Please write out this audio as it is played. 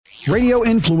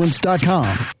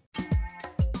radioinfluence.com.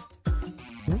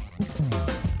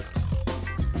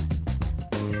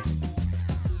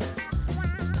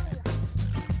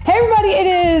 Hey everybody, it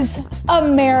is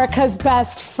America's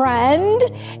Best Friend,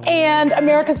 and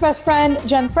America's Best Friend,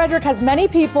 Jen Frederick, has many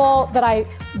people that I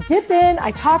dip in, I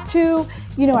talk to,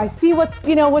 I see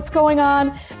what's going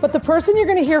on, but the person you're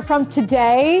going to hear from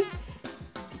today,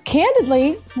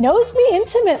 candidly, knows me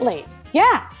intimately.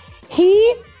 Yeah,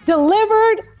 he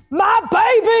delivered my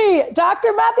baby,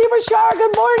 Dr. Matthew Bashara.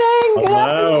 Good morning.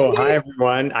 Hello. Hi,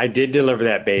 everyone. I did deliver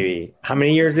that baby. How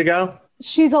many years ago?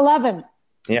 She's 11.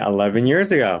 Yeah, 11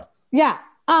 years ago. Yeah.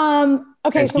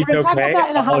 Okay, so we're going to talk about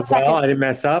that in a hot second. I didn't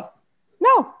mess up?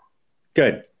 No.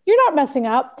 Good. You're not messing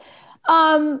up.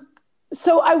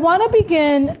 So I want to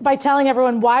begin by telling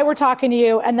everyone why we're talking to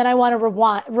you, and then I want to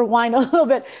rewind a little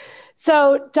bit.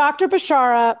 So Dr.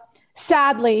 Bashara,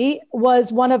 sadly,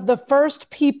 was one of the first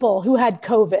people who had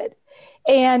COVID.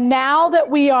 And now that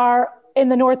we are, in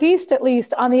the Northeast at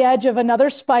least, on the edge of another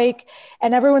spike,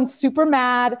 and everyone's super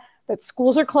mad that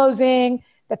schools are closing,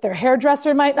 that their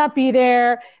hairdresser might not be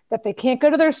there, that they can't go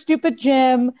to their stupid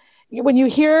gym. When you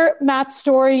hear Matt's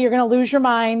story, you're going to lose your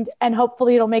mind, and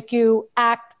hopefully it'll make you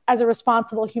act as a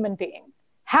responsible human being.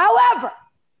 However,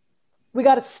 we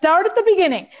got to start at the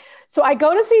beginning. So I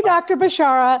go to see Dr.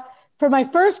 Bashara for my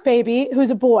first baby, who's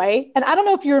a boy. And I don't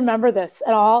know if you remember this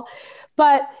at all,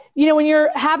 but when you're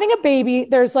having a baby,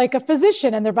 there's like a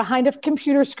physician and they're behind a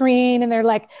computer screen and they're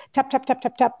like tap, tap, tap,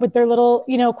 tap, tap with their little,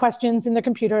 questions in the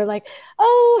computer, like,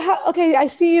 okay, I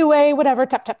see you, whatever,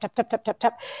 tap, tap, tap, tap, tap, tap,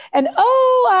 tap. And,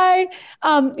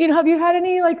 have you had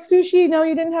any like sushi? No,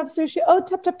 you didn't have sushi. Oh,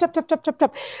 tap, tap, tap, tap, tap, tap,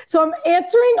 tap. So I'm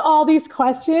answering all these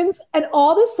questions and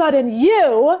all of a sudden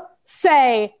you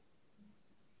say,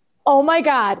 oh my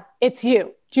God, it's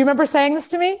you. Do you remember saying this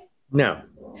to me? No.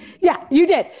 Yeah, you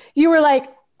did. You were like,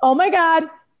 oh my God,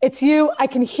 it's you. I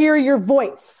can hear your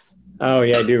voice. Oh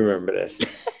yeah, I do remember this. And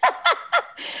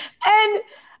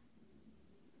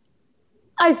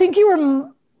I think you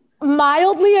were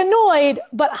mildly annoyed,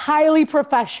 but highly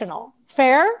professional.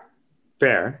 Fair?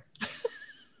 Fair.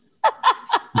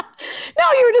 No,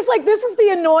 you were just like, this is the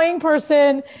annoying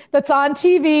person that's on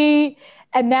TV.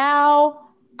 And now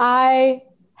I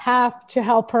have to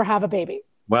help her have a baby.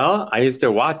 Well, I used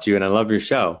to watch you and I love your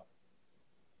show.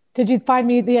 Did you find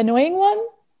me the annoying one?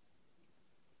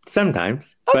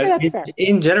 Sometimes. Okay, but that's fair.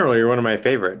 In general, you're one of my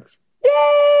favorites. Yay,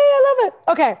 I love it.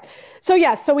 Okay. So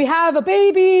yes, so we have a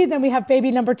baby, then we have baby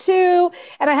number 2.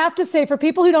 And I have to say, for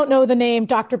people who don't know the name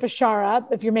Dr. Bashara,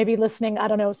 if you're maybe listening, I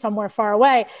don't know, somewhere far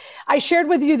away, I shared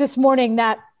with you this morning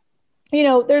that,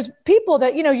 there's people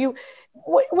that,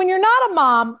 when you're not a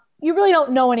mom, you really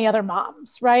don't know any other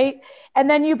moms, right? And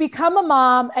then you become a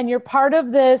mom and you're part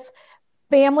of this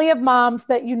family of moms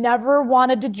that you never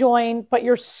wanted to join, but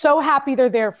you're so happy they're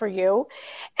there for you.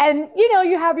 And,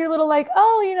 you have your little like,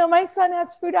 my son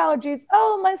has food allergies.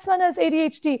 Oh, my son has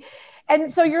ADHD.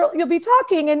 And so you'll be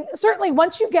talking. And certainly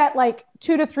once you get like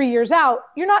 2 to 3 years out,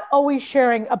 you're not always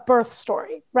sharing a birth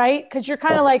story, right? Because you're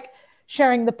kind of like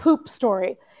sharing the poop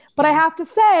story. But I have to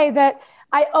say that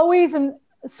I always am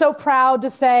so proud to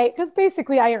say, because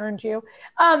basically I earned you,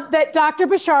 that Dr.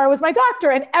 Bashara was my doctor.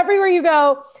 And everywhere you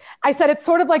go, I said, it's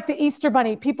sort of like the Easter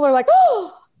Bunny. People are like,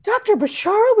 oh, Dr.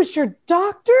 Bashara was your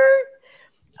doctor?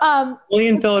 Only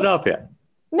in Philadelphia.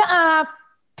 Nah,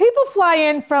 people fly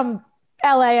in from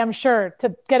LA, I'm sure,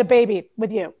 to get a baby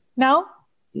with you. No?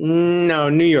 No,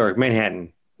 New York,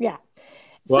 Manhattan. Yeah.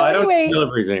 Well, so I don't anyway, do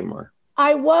deliveries anymore.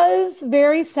 I was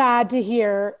very sad to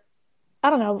hear,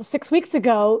 6 weeks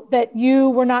ago, that you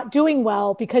were not doing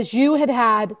well because you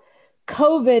had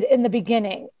COVID in the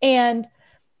beginning. And,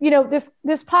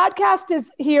 this podcast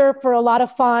is here for a lot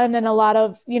of fun and a lot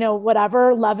of,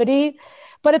 whatever, levity.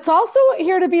 But it's also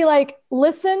here to be like,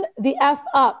 listen the F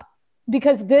up,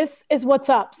 because this is what's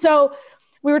up. So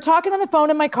we were talking on the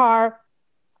phone in my car.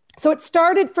 So it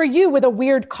started for you with a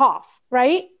weird cough,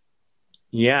 right?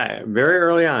 Yeah, very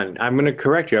early on. I'm going to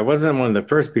correct you. I wasn't one of the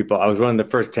first people. I was one of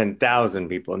the first 10,000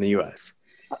 people in the U.S.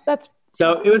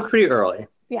 So it was pretty early.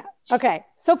 Yeah. Okay.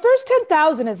 So first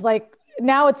 10,000 is like,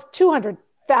 now it's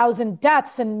 200,000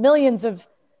 deaths and millions of,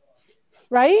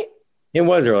 right? It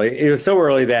was early. It was so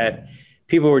early that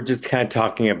people were just kind of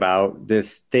talking about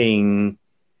this thing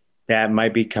that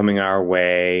might be coming our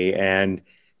way. And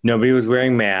nobody was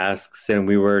wearing masks. And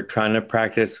we were trying to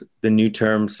practice the new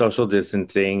term social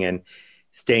distancing and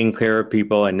staying clear of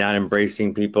people and not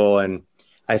embracing people. And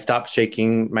I stopped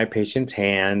shaking my patients'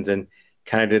 hands and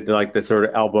kind of did like the sort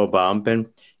of elbow bump. And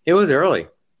it was early.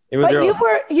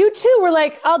 But you too were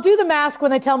like, I'll do the mask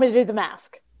when they tell me to do the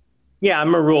mask. Yeah,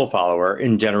 I'm a rule follower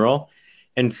in general.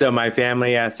 And so my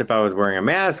family asked if I was wearing a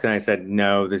mask, and I said,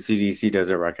 no, the CDC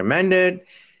doesn't recommend it.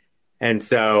 And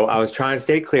so I was trying to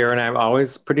stay clear, and I'm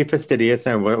always pretty fastidious.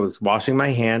 And I was washing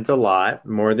my hands a lot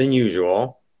more than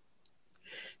usual.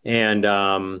 And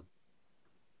then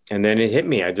it hit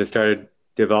me. I just started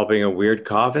developing a weird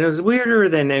cough, and it was weirder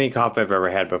than any cough I've ever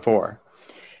had before.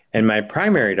 And my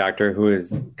primary doctor, who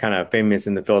is kind of famous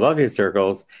in the Philadelphia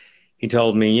circles, he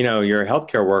told me, you're a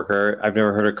healthcare worker. I've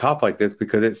never heard a cough like this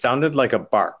because it sounded like a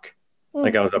bark,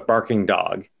 like I was a barking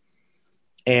dog.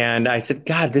 And I said,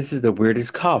 God, this is the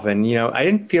weirdest cough. And, I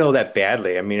didn't feel that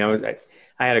badly. I mean, I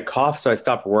had a cough, so I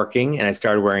stopped working and I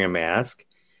started wearing a mask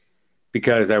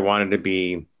because I wanted to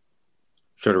be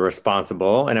sort of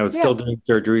responsible. And I was still doing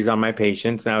surgeries on my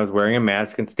patients, and I was wearing a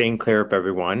mask and staying clear of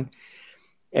everyone.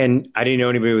 And I didn't know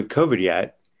anybody with COVID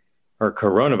yet, or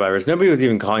coronavirus. Nobody was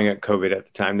even calling it COVID at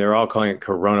the time. They were all calling it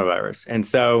coronavirus. And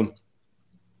so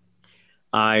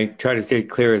I tried to stay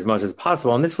clear as much as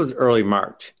possible. And this was early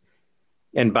March.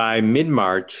 And by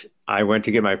mid-March, I went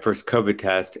to get my first COVID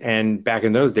test. And back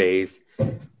in those days,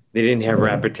 they didn't have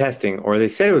rapid testing, or they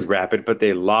said it was rapid, but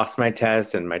they lost my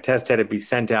test, and my test had to be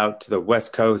sent out to the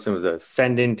West Coast. It was a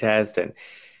send-in test. And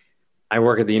I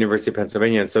work at the University of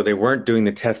Pennsylvania, so they weren't doing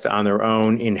the test on their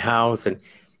own in-house, and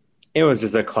it was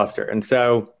just a cluster. And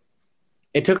so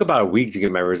it took about a week to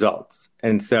get my results.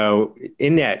 And so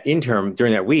in that interim,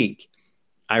 during that week,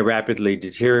 I rapidly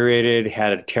deteriorated,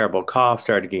 had a terrible cough,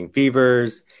 started getting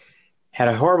fevers, had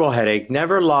a horrible headache,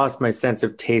 never lost my sense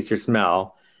of taste or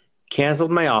smell,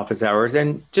 canceled my office hours.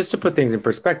 And just to put things in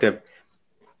perspective,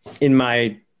 in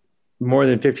my more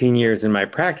than 15 years in my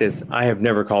practice, I have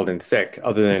never called in sick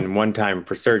other than one time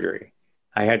for surgery.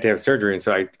 I had to have surgery, and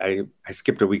so I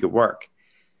skipped a week of work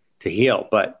to heal.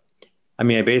 But I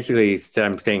mean, I basically said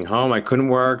I'm staying home. I couldn't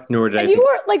work, nor did I. You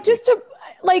were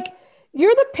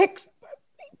you're the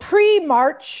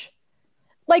pre-March,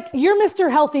 you're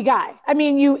Mr. Healthy guy. I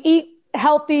mean, you eat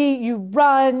healthy, you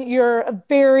run, you're a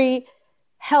very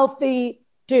healthy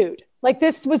dude.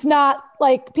 This was not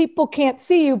people can't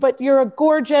see you, but you're a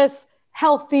gorgeous,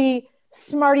 healthy,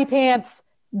 smarty pants,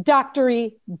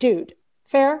 doctory dude.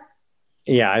 Fair?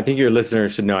 Yeah, I think your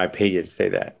listeners should know I paid you to say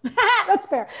that. That's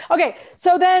fair. Okay,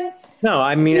 so then. No,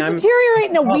 I mean, I'm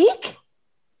deteriorate in a week.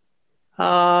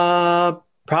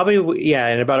 Probably, yeah.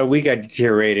 In about a week, I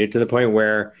deteriorated to the point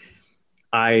where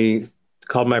I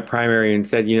called my primary and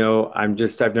said,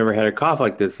 I've never had a cough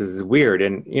like this. This is weird.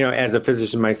 And, as a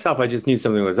physician myself, I just knew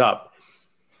something was up.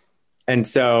 And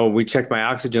so we checked my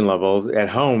oxygen levels at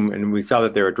home, and we saw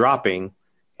that they were dropping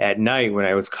at night when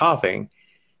I was coughing.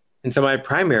 And so my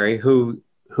primary, who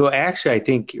actually I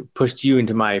think pushed you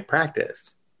into my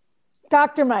practice,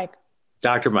 Dr. Mike,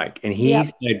 and he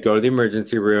said, go to the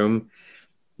emergency room.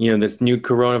 This new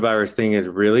coronavirus thing is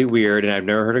really weird, and I've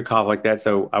never heard a cough like that,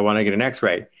 so I want to get an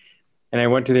X-ray. And I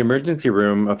went to the emergency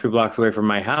room a few blocks away from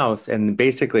my house, and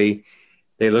basically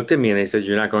they looked at me and they said,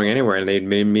 you're not going anywhere. And they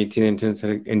made me to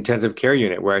the intensive care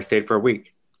unit where I stayed for a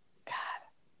week. God.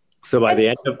 So by the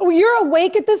end of... You're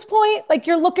awake at this point?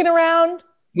 You're looking around?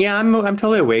 Yeah, I'm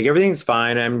totally awake. Everything's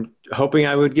fine. I'm hoping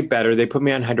I would get better. They put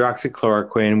me on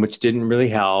hydroxychloroquine, which didn't really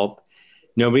help.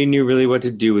 Nobody knew really what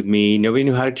to do with me. Nobody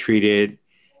knew how to treat it.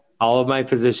 All of my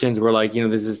physicians were like,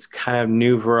 this is kind of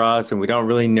new for us, and we don't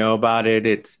really know about it.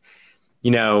 It's,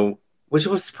 which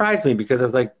was surprised me because I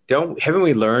was like, haven't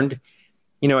we learned?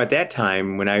 At that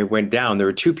time when I went down, there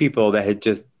were two people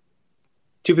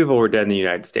were dead in the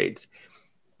United States.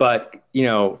 But,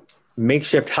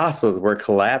 makeshift hospitals were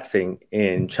collapsing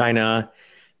in China.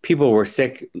 People were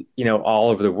sick, all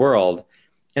over the world.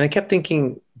 And I kept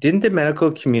thinking, didn't the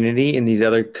medical community in these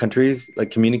other countries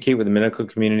communicate with the medical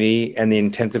community and the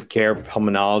intensive care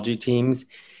pulmonology teams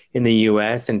in the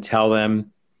US and tell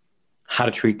them how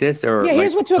to treat this? Or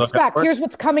here's what to expect. Here's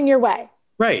what's coming your way.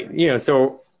 Right.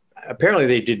 So apparently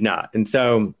they did not. And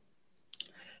so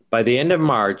by the end of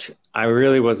March, I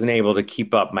really wasn't able to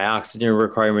keep up. My oxygen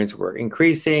requirements were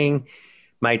increasing.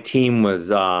 My team was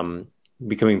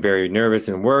becoming very nervous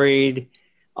and worried.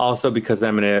 Also, because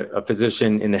I'm a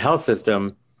physician in the health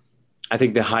system, I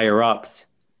think the higher ups,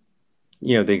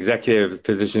 the executive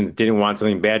physicians didn't want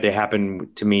something bad to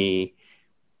happen to me,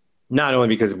 not only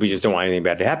because we just don't want anything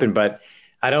bad to happen, but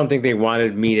I don't think they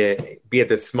wanted me to be at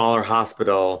the smaller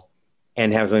hospital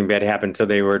and have something bad happen. So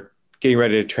they were getting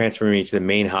ready to transfer me to the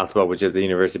main hospital, which is the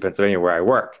University of Pennsylvania, where I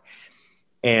work.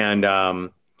 And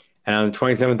on the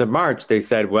 27th of March, they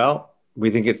said, well,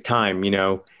 we think it's time,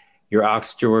 your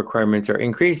oxygen requirements are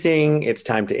increasing. It's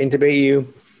time to intubate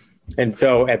you. And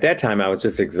so at that time, I was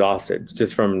just exhausted,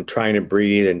 just from trying to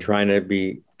breathe and trying to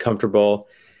be comfortable.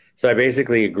 So I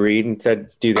basically agreed and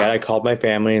said, do that. I called my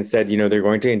family and said, they're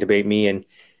going to intubate me. And,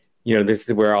 this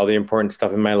is where all the important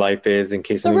stuff in my life is in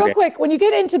case. So real quick, when you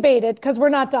get intubated, because we're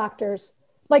not doctors,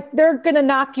 like they're going to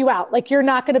knock you out. Like you're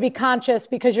not going to be conscious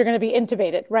because you're going to be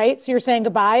intubated, right? So you're saying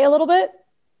goodbye a little bit?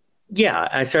 Yeah.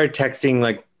 I started texting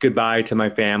like goodbye to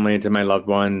my family and to my loved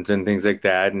ones and things like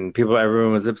that. And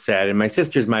everyone was upset. And my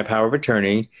sister's my power of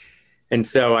attorney. And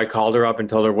so I called her up and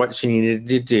told her what she needed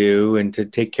to do and to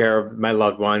take care of my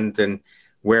loved ones and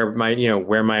where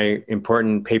my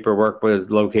important paperwork was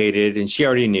located. And she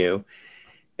already knew.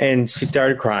 And she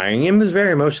started crying and was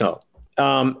very emotional.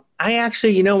 I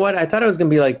actually, you know what? I thought it was going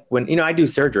to be like when, I do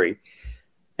surgery.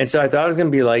 And so I thought it was going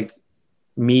to be like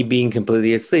me being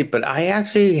completely asleep, but I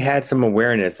actually had some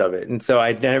awareness of it. And so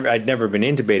I'd never been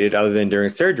intubated other than during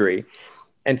surgery.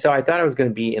 And so I thought I was going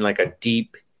to be in like a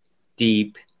deep,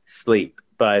 deep sleep,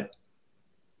 but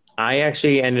I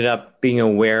actually ended up being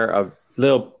aware of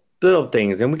little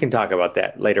things, and we can talk about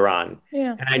that later on.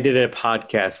 Yeah. And I did a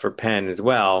podcast for Penn as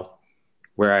well,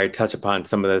 where I touch upon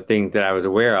some of the things that I was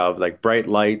aware of, like bright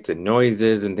lights and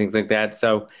noises and things like that.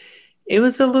 So it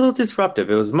was a little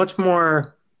disruptive. It was much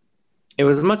more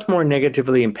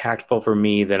negatively impactful for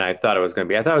me than I thought it was going to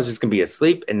be. I thought I was just going to be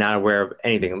asleep and not aware of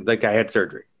anything, like I had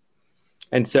surgery.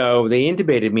 And so they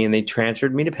intubated me and they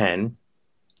transferred me to Penn,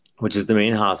 which is the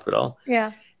main hospital.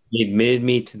 Yeah. He admitted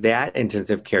me to that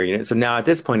intensive care unit. So now at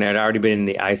this point, I'd already been in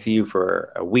the ICU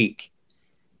for a week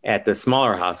at the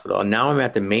smaller hospital. And now I'm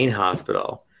at the main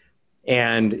hospital.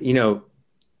 And,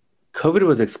 COVID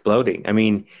was exploding. I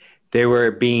mean, they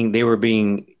were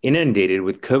being inundated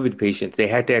with COVID patients. They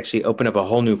had to actually open up a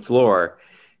whole new floor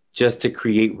just to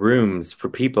create rooms for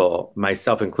people,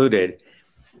 myself included,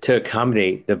 to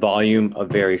accommodate the volume of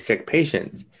very sick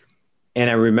patients. And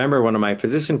I remember one of my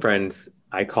physician friends,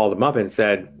 I called him up and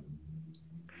said,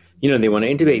 they want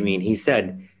to intubate me. And he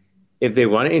said, if they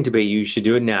want to intubate you, you should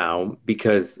do it now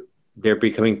because they're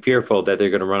becoming fearful that they're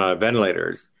going to run out of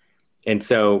ventilators. And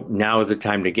so now is the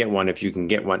time to get one if you can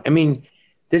get one. I mean,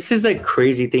 this is like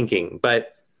crazy thinking.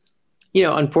 But,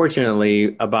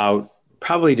 unfortunately, about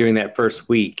probably during that first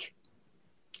week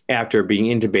after being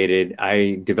intubated,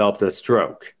 I developed a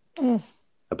stroke,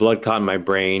 a blood clot in my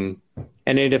brain.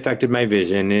 And it affected my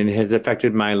vision and it has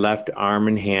affected my left arm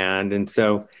and hand. And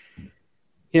so,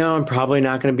 I'm probably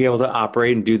not going to be able to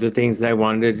operate and do the things that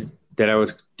I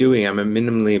was doing. I'm a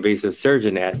minimally invasive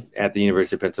surgeon at the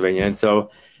University of Pennsylvania. And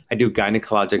so I do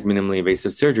gynecologic minimally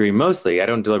invasive surgery mostly. I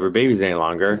don't deliver babies any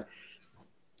longer.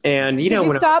 And, Did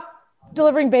you stop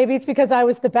delivering babies because I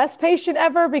was the best patient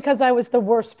ever, because I was the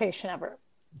worst patient ever?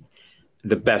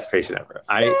 The best patient ever.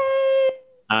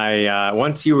 I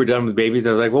once you were done with babies,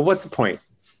 I was like, well, what's the point?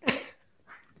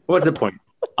 What's the point?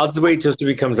 I'll just wait till she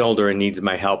becomes older and needs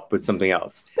my help with something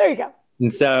else. There you go.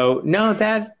 And so, no,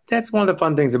 that's one of the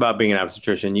fun things about being an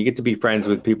obstetrician. You get to be friends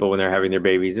with people when they're having their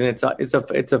babies, and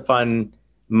it's a fun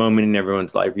moment in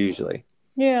everyone's life usually.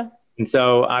 Yeah. And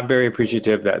so I'm very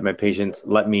appreciative that my patients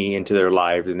let me into their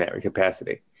lives in that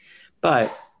capacity.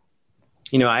 But,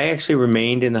 I actually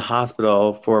remained in the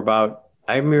hospital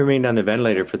I remained on the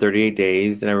ventilator for 38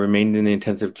 days, and I remained in the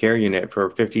intensive care unit for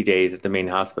 50 days at the main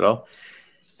hospital.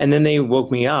 And then they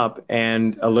woke me up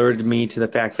and alerted me to the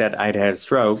fact that I'd had a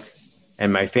stroke,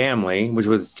 and my family, which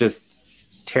was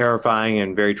just terrifying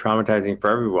and very traumatizing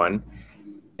for everyone.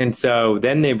 And so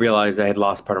then they realized I had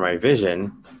lost part of my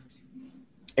vision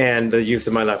and the use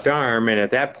of my left arm. And at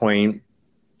that point,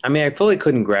 I fully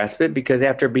couldn't grasp it because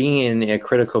after being in a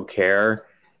critical care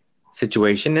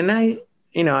situation, and I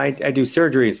do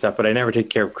surgery and stuff, but I never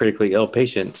take care of critically ill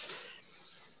patients.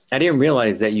 I didn't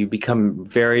realize that you become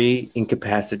very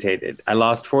incapacitated. I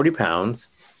lost 40 pounds,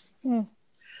 I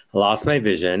lost my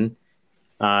vision.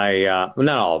 Well,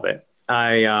 not all of it.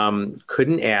 I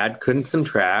couldn't add, couldn't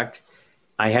subtract.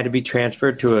 I had to be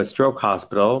transferred to a stroke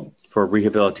hospital for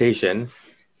rehabilitation.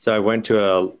 So I went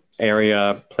to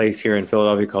a place here in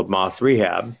Philadelphia called Moss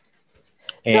Rehab.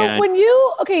 So when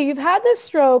you've had this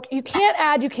stroke, you can't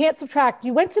add, you can't subtract.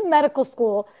 You went to medical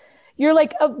school. You're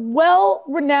like a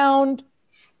well-renowned,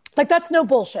 like that's no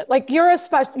bullshit. Like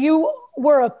you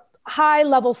were a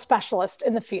high-level specialist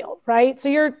in the field, right? So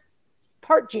you're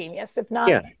part genius, if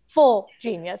not full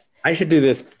genius. I should do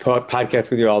this podcast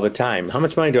with you all the time. How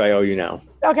much money do I owe you now?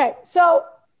 Okay, so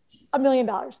 $1 million.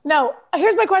 No,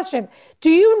 here's my question. Do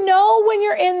you know when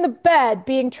you're in the bed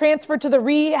being transferred to the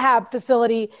rehab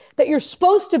facility that you're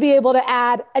supposed to be able to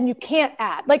add and you can't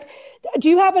add? Like, do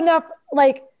you have enough,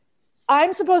 like,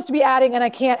 I'm supposed to be adding and I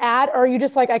can't add, or are you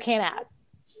just like, I can't add?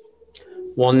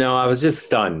 Well, no, I was just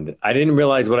stunned. I didn't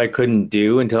realize what I couldn't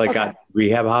do until I got to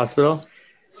rehab hospital.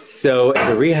 So at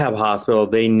the rehab hospital,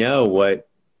 they know what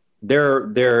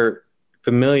they're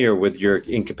familiar with your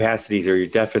incapacities or your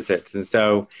deficits. And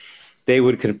so they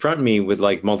would confront me with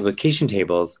like multiplication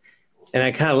tables. And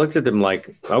I kind of looked at them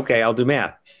like, okay, I'll do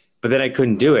math. But then I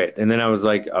couldn't do it. And then I was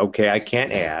like, okay, I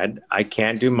can't add. I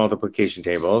can't do multiplication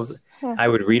tables. I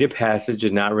would read a passage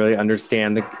and not really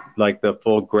understand the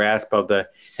full grasp of the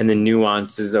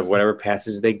nuances of whatever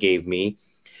passage they gave me.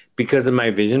 Because of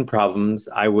my vision problems,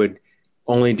 I would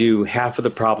only do half of the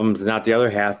problems, not the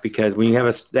other half, because when you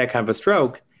have that kind of a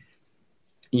stroke,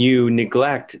 you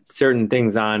neglect certain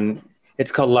things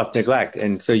it's called left neglect.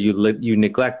 And so you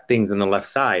neglect things on the left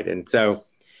side. And so,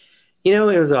 it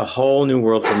was a whole new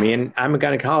world for me. And I'm a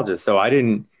gynecologist, so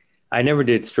I never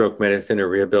did stroke medicine or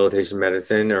rehabilitation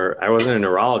medicine, or I wasn't a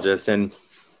neurologist, and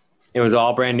it was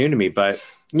all brand new to me. But,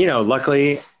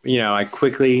 luckily,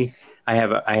 I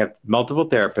have multiple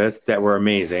therapists that were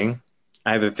amazing.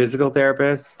 I have a physical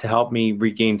therapist to help me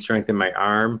regain strength in my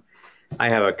arm. I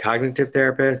have a cognitive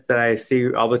therapist that I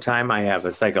see all the time. I have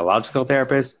a psychological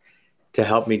therapist to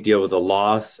help me deal with the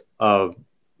loss of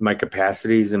my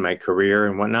capacities in my career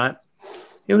and whatnot.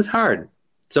 It was hard.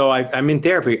 So I'm in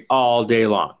therapy all day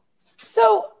long.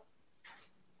 So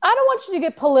I don't want you to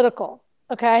get political,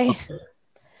 okay?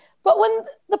 But when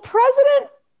the president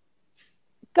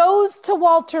goes to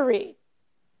Walter Reed,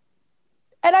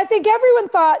 and I think everyone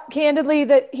thought candidly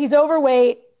that he's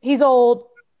overweight, he's old,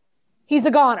 he's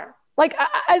a goner. Like,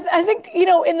 I think,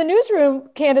 in the newsroom,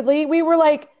 candidly, we were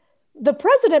like, the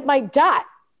president might die,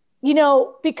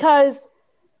 because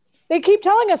they keep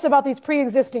telling us about these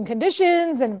pre-existing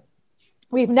conditions and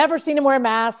we've never seen him wear a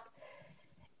mask.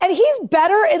 And he's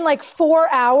better in like 4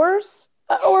 hours,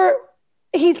 or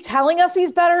he's telling us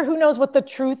he's better. Who knows what the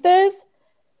truth is?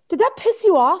 Did that piss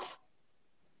you off?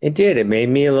 It did. It made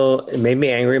me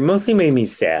angry. It mostly made me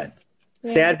sad.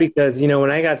 Yeah. Sad because,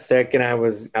 when I got sick and I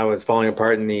was falling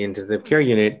apart in the intensive care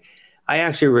unit, I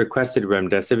actually requested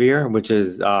remdesivir, which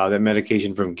is the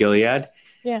medication from Gilead.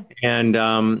 Yeah.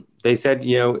 And they said,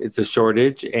 it's a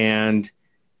shortage and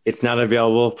it's not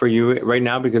available for you right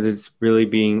now because it's really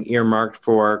being earmarked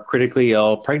for critically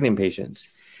ill pregnant patients.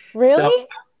 Really? So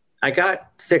I got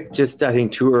sick just, I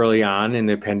think, too early on in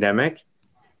the pandemic.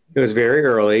 It was very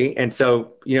early. And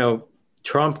so,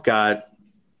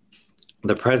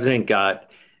 the president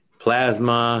got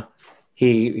plasma.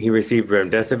 He received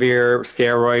remdesivir,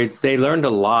 steroids. They learned a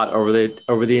lot over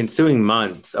the ensuing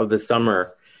months of the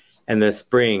summer and the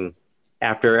spring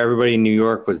after everybody in New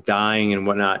York was dying and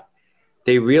whatnot.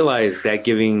 They realized that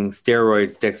giving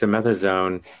steroids,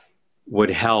 dexamethasone, would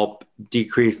help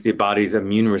decrease the body's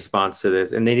immune response to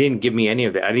this. And they didn't give me any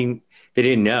of that. They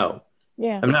didn't know.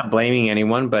 Yeah. I'm not blaming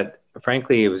anyone, but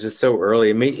frankly, it was just so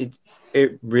early.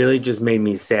 It really just made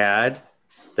me sad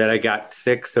that I got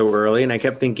sick so early. And I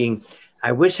kept thinking,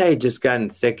 I wish I had just gotten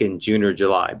sick in June or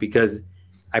July, because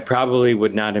I probably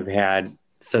would not have had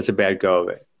such a bad go of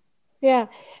it. Yeah.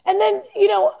 And then,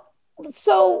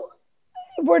 so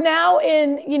we're now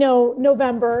in,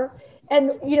 November,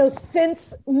 and,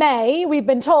 since May, we've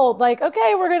been told like,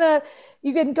 okay,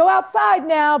 you can go outside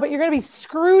now, but you're going to be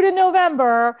screwed in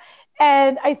November.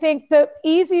 And I think the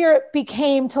easier it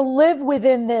became to live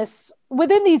within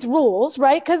these rules,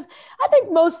 right? Because I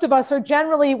think most of us are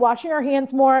generally washing our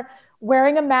hands more,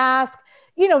 wearing a mask,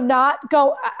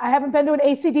 I haven't been to an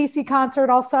AC/DC concert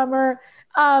all summer.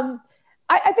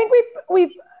 I think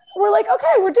we're like,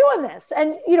 okay, we're doing this.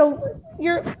 And,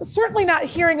 you're certainly not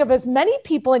hearing of as many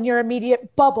people in your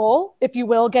immediate bubble, if you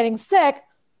will, getting sick.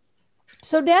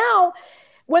 So now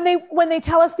when they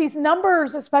tell us these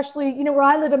numbers, especially, where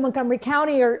I live in Montgomery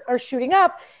County are shooting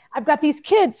up, I've got these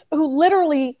kids who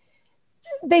literally,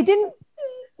 they didn't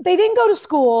go to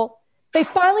school. They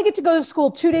finally get to go to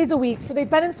school 2 days a week. So they've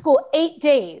been in school 8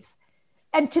 days.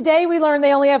 And today we learned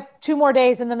they only have 2 more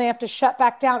days and then they have to shut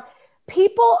back down.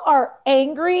 People are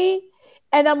angry,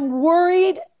 and I'm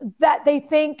worried that they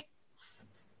think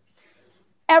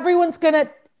everyone's going to,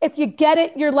 if you get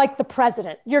it, you're like the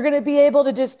president. You're going to be able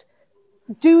to just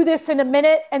do this in a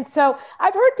minute. And so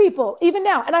I've heard people even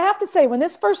now, and I have to say, when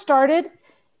this first started,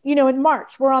 in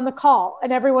March, we're on the call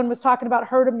and everyone was talking about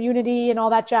herd immunity and all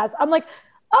that jazz. I'm like,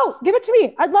 oh, give it to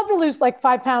me. I'd love to lose like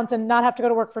 5 pounds and not have to go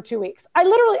to work for 2 weeks. I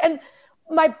literally, and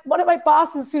one of my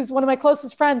bosses, who's one of my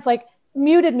closest friends, like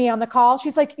muted me on the call.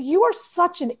 She's like, you are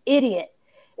such an idiot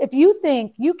if you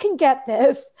think you can get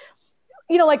this.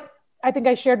 Like, I think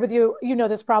I shared with you,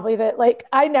 this probably, that like,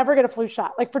 I never get a flu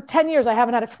shot. Like for 10 years, I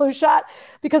haven't had a flu shot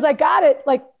because I got it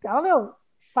like, I don't know,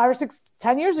 5 or 6,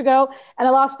 10 years ago. And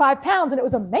I lost 5 pounds and it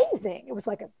was amazing. It was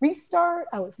like a restart.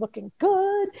 I was looking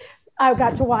good. I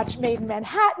got to watch Made in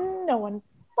Manhattan. No one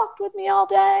fucked with me all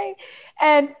day.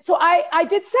 And so I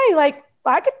did say, like,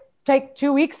 take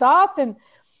 2 weeks off. And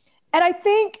I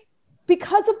think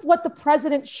because of what the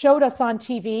president showed us on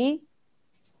TV,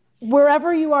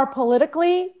 wherever you are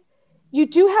politically, you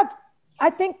do have, I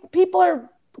think people are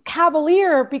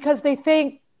cavalier because they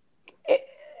think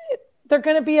they're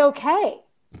going to be okay.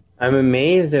 I'm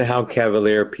amazed at how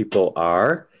cavalier people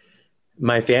are.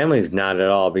 My family's not at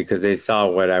all because they saw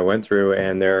what I went through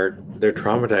and they're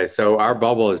traumatized. So our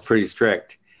bubble is pretty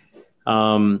strict.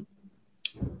 And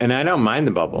I don't mind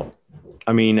the bubble.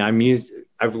 I mean,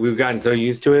 we've gotten so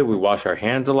used to it. We wash our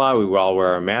hands a lot. We all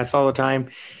wear our masks all the time.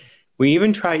 We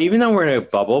even though we're in a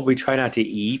bubble, we try not to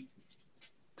eat.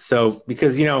 So,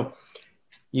 because,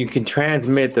 you can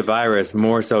transmit the virus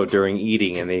more so during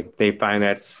eating, and they find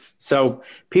that's so.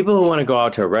 People who want to go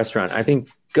out to a restaurant, I think,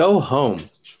 go home,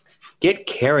 get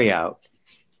carry out,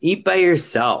 eat by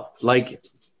yourself. Like,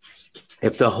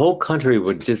 if the whole country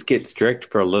would just get strict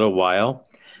for a little while,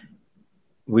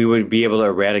 we would be able to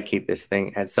eradicate this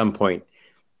thing at some point.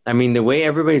 I mean, the way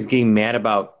everybody's getting mad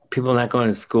about people not going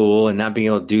to school and not being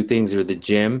able to do things or the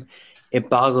gym, it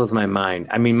boggles my mind.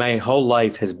 I mean, my whole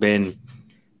life has been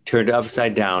turned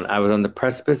upside down. I was on the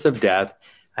precipice of death.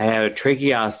 I had a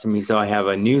tracheostomy, so I have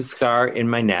a new scar in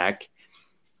my neck.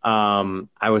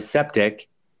 I was septic.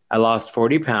 I lost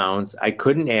 40 pounds. I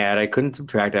couldn't add. I couldn't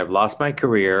subtract. I've lost my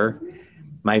career.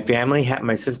 My family,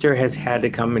 my sister has had to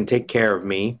come and take care of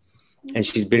me. And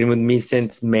she's been with me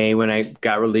since May when I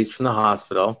got released from the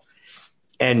hospital.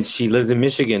 And she lives in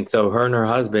Michigan. So her and her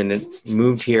husband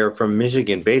moved here from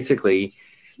Michigan, basically,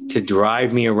 to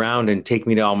drive me around and take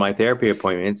me to all my therapy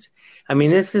appointments. I mean,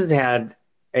 this has had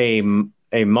a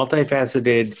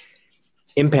multifaceted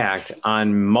impact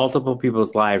on multiple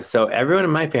people's lives. So everyone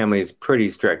in my family is pretty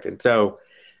strict. And so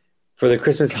for the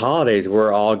Christmas holidays,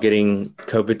 we're all getting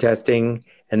COVID testing.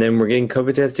 And then we're getting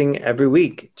COVID testing every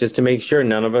week just to make sure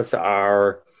none of us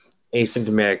are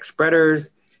asymptomatic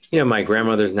spreaders. My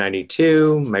grandmother's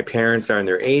 92. My parents are in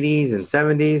their 80s and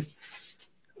 70s.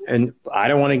 And I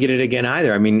don't want to get it again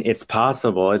either. I mean, it's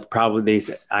possible. It's probably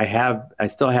I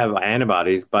still have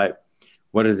antibodies, but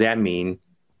what does that mean?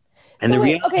 And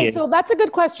so that's a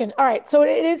good question. All right. So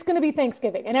it is going to be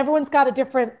Thanksgiving and everyone's got a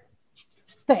different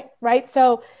thing, right?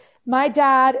 So my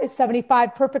dad is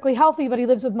 75, perfectly healthy, but he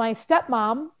lives with my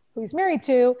stepmom, who he's married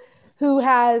to, who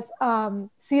has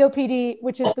COPD,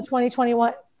 which is the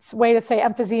 2021 way to say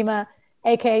emphysema,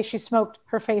 aka she smoked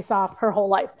her face off her whole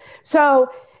life.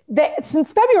 So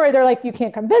since February, they're like, you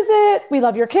can't come visit. We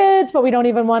love your kids, but we don't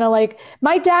even want to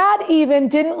my dad even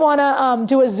didn't want to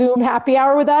do a Zoom happy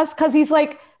hour with us because he's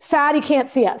sad he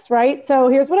can't see us, right? So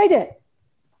here's what I did.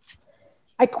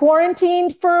 I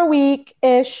quarantined for a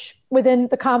week-ish within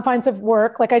the confines of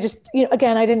work. I just,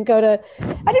 again, I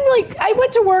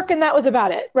went to work and that was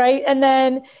about it, right? And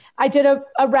then I did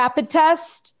a rapid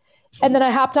test. And then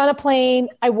I hopped on a plane.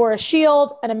 I wore a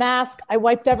shield and a mask. I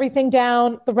wiped everything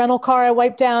down. The rental car I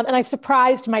wiped down. And I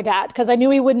surprised my dad because I knew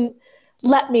he wouldn't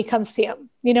let me come see him,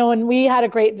 and we had a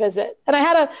great visit. And I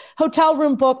had a hotel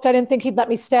room booked. I didn't think he'd let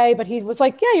me stay, but he was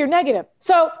like, yeah, you're negative.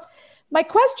 So my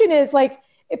question is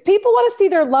if people want to see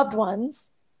their loved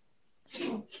ones,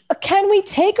 can we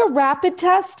take a rapid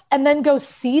test and then go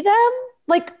see them?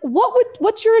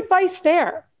 What's your advice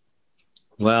there?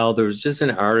 Well, there was just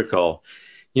an article.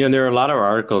 There are a lot of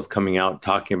articles coming out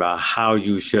talking about how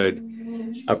you should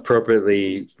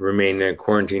appropriately remain in a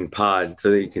quarantine pod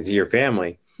so that you can see your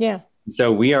family. Yeah.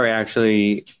 So we are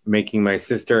actually making my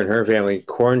sister and her family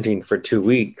quarantine for 2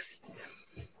 weeks.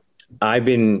 I've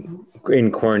been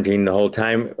in quarantine the whole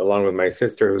time, along with my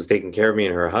sister who's taking care of me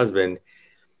and her husband.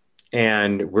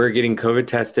 And we're getting COVID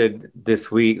tested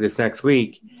this next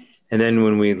week. And then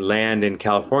when we land in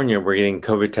California, we're getting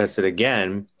COVID tested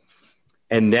again.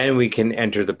 And then we can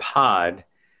enter the pod.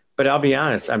 But I'll be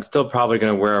honest, I'm still probably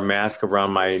going to wear a mask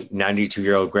around my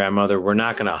 92-year-old grandmother. We're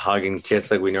not going to hug and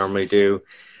kiss like we normally do.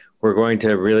 We're going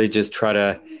to really just try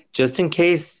to, just in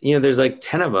case, there's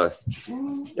 10 of us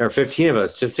or 15 of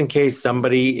us, just in case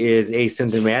somebody is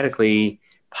asymptomatically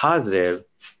positive.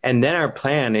 And then our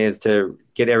plan is to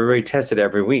get everybody tested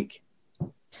every week.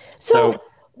 So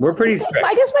we're pretty strict.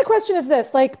 I guess my question is this,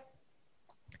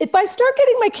 if I start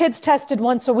getting my kids tested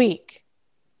once a week,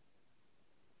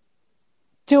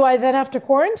 do I then have to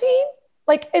quarantine?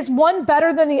 Is one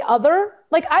better than the other?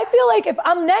 I feel if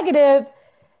I'm negative,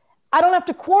 I don't have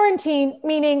to quarantine,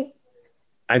 meaning.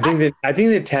 I think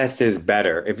the test is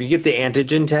better. If you get the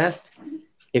antigen test,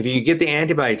 if you get the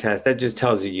antibody test, that just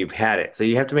tells you you've had it. So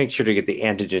you have to make sure to get the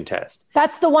antigen test.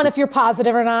 That's the one if you're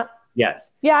positive or not?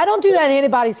 Yes. Yeah, I don't do that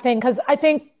antibodies thing because I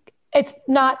think it's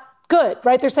not good,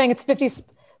 right? They're saying it's 50%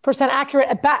 accurate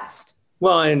at best.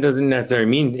 Well, and it doesn't necessarily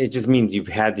mean, it just means you've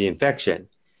had the infection.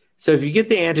 So if you get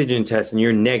the antigen test and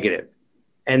you're negative,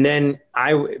 and then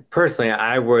I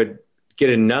would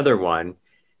get another one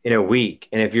in a week.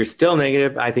 And if you're still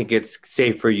negative, I think it's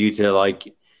safe for you to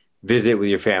like visit with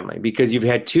your family because you've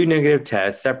had 2 negative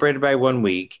tests separated by 1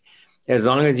 week. As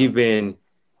long as you've been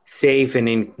safe and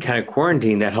in kind of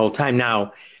quarantine that whole time.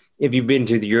 Now, if you've been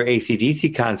to your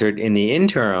AC/DC concert in the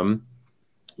interim,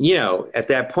 at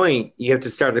that point, you have to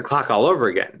start the clock all over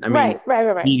again. I mean,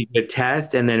 right. You get a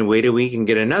test and then wait a week and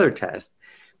get another test.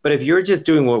 But if you're just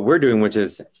doing what we're doing, which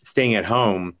is staying at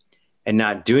home and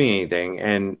not doing anything,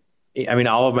 and I mean,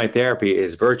 all of my therapy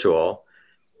is virtual,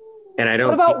 and I don't.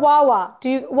 What about Wawa?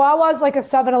 Wawa's like a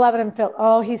 7-Eleven in Philly?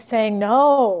 Oh, he's saying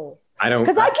no. I don't.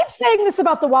 Because I keep saying this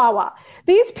about the Wawa.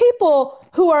 These people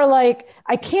who are like,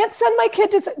 I can't send my kid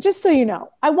to, just so you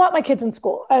know, I want my kids in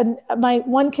school. And my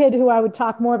one kid who I would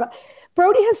talk more about,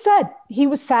 Brody has said he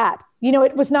was sad.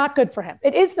 It was not good for him.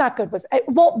 It is not good. It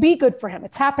won't be good for him.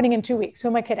 It's happening in 2 weeks. Who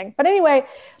am I kidding? But anyway,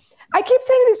 I keep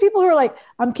saying to these people who are like,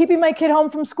 I'm keeping my kid home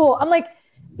from school. I'm like,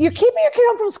 you're keeping your kid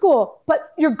home from school,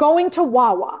 but you're going to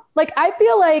Wawa. Like, I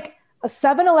feel like a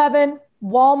 7-Eleven,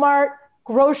 Walmart,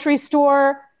 grocery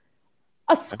store,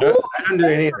 a school. I don't do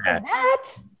any of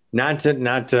that. Not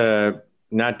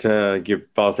to give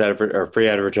false or free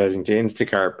advertising to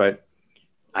Instacart, but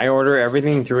I order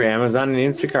everything through Amazon and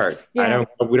Instacart. Yeah.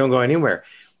 We don't go anywhere.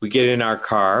 We get in our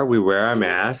car, we wear our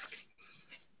mask.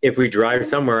 If we drive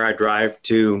somewhere, I drive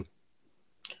to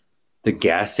the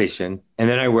gas station and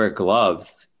then I wear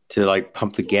gloves to like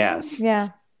pump the gas. Yeah.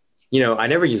 I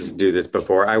never used to do this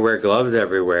before. I wear gloves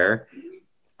everywhere.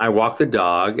 I walk the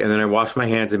dog and then I wash my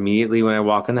hands immediately when I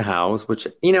walk in the house, which,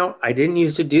 I didn't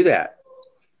used to do that.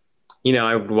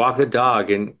 I would walk the dog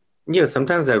and,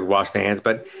 sometimes I would wash the hands,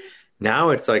 but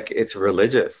now it's like, it's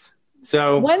religious.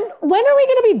 So when are we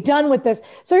going to be done with this?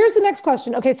 So here's the next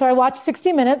question. Okay. So I watch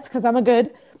 60 Minutes because I'm a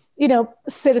good,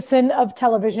 citizen of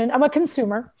television. I'm a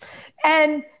consumer.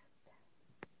 And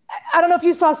I don't know if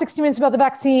you saw 60 Minutes about the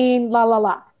vaccine, la, la,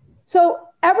 la. So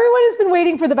everyone has been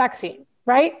waiting for the vaccine,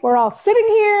 right? We're all sitting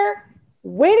here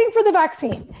waiting for the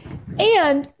vaccine.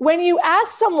 And when you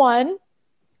ask someone,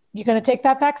 you going to take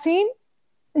that vaccine?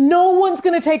 No one's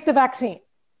going to take the vaccine,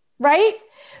 right?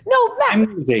 No, Matt. I'm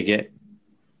going to take it.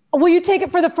 Will you take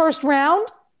it for the first round?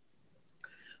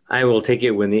 I will take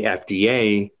it when the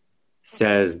FDA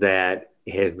says that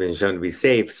it has been shown to be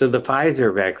safe. So the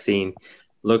Pfizer vaccine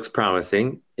looks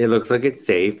promising. It looks like it's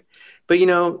safe. But,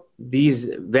 these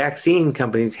vaccine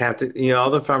companies have to, all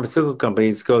the pharmaceutical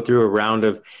companies go through a round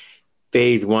of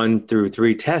phase 1 through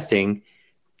 3 testing.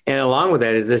 And along with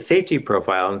that is the safety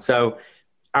profile. And so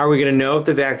are we going to know if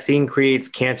the vaccine creates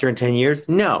cancer in 10 years?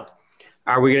 No.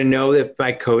 Are we going to know if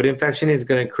my COVID infection is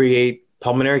going to create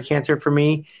pulmonary cancer for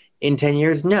me in 10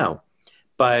 years? No.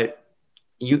 But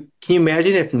can you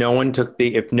imagine if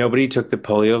nobody took the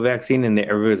polio vaccine and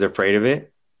everybody was afraid of it?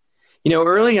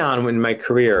 Early on in my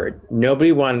career,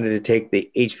 nobody wanted to take the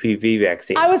HPV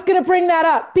vaccine. I was going to bring that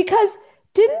up because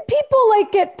didn't people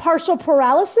get partial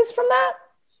paralysis from that?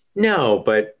 No,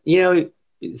 but I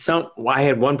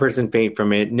had one person faint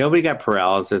from it. Nobody got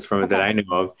paralysis from it that I know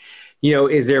of.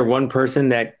 Is there one person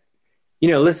that,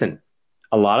 listen,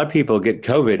 a lot of people get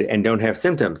COVID and don't have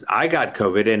symptoms. I got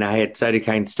COVID and I had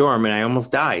cytokine storm and I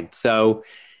almost died. So,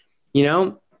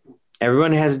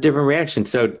 everyone has a different reaction.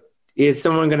 So is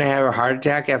someone going to have a heart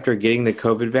attack after getting the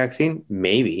COVID vaccine?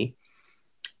 Maybe.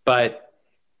 But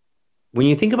when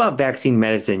you think about vaccine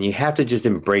medicine, you have to just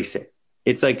embrace it.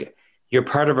 It's like you're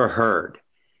part of a herd.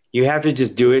 You have to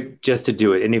just do it just to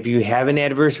do it. And if you have an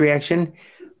adverse reaction,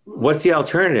 what's the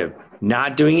alternative?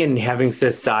 Not doing it and having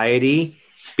society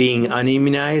being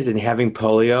unimmunized and having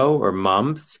polio or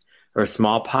mumps or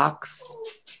smallpox.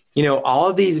 All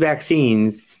of these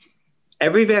vaccines,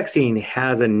 every vaccine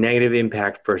has a negative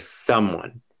impact for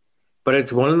someone, but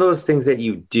it's one of those things that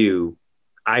you do,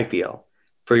 I feel,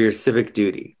 for your civic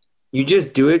duty. You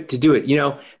just do it to do it.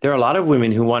 There are a lot of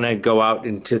women who want to go out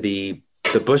into the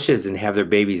bushes and have their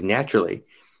babies naturally,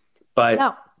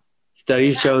 but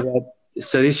studies show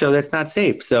that's not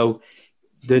safe. So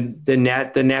the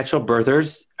natural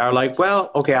birthers are like,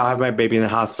 well, okay, I'll have my baby in the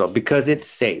hospital because it's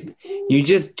safe. You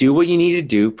just do what you need to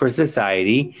do for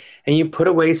society and you put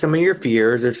away some of your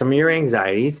fears or some of your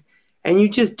anxieties and you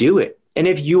just do it. And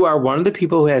if you are one of the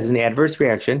people who has an adverse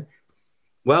reaction,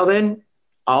 well, then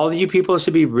all of you people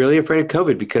should be really afraid of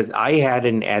COVID because I had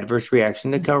an adverse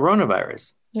reaction to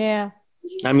coronavirus. Yeah.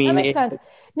 I mean, that makes sense.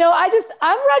 No, I'm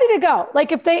ready to go.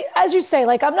 If they, as you say,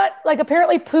 I'm not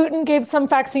apparently Putin gave some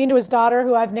vaccine to his daughter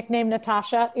who I've nicknamed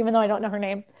Natasha, even though I don't know her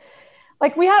name.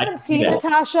 We haven't seen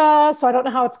Natasha, so I don't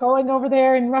know how it's going over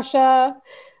there in Russia.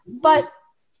 But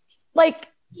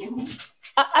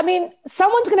I mean,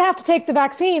 someone's going to have to take the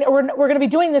vaccine, or we're going to be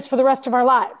doing this for the rest of our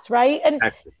lives, right? And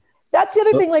that's the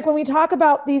other thing. Like when we talk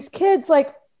about these kids,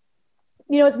 like,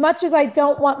 as much as I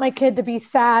don't want my kid to be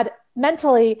sad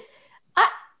mentally,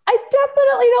 I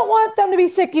definitely don't want them to be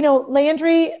sick.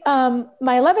 Landry, my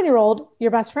 11-year-old,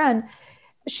 your best friend,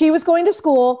 she was going to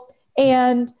school,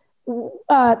 and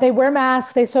they wear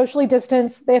masks, they socially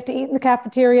distance, they have to eat in the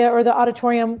cafeteria or the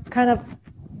auditorium. It's kind of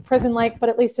prison-like, but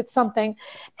at least it's something.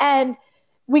 And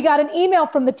we got an email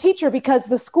from the teacher because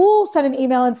the school sent an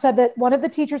email and said that one of the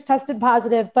teachers tested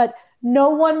positive, but no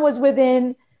one was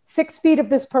within 6 feet of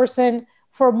this person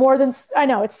for more than, I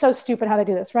know, it's so stupid how they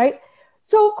do this, right?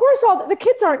 So of course, all the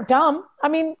kids aren't dumb. I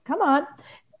mean, come on.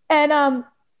 And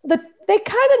they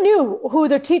kind of knew who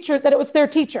their teacher, that it was their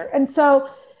teacher. And so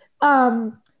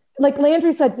like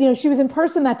Landry said, she was in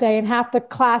person that day and half the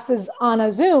class is on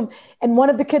a Zoom. And one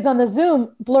of the kids on the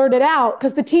Zoom blurted out,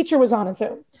 because the teacher was on a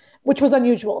Zoom, which was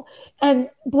unusual, and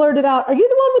blurted out, "Are you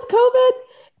the one with COVID?"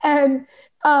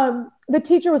 And the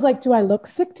teacher was like, "Do I look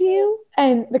sick to you?"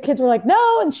 And the kids were like,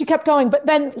 "No." And she kept going. But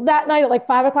then that night at like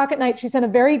 5:00 at night, she sent a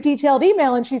very detailed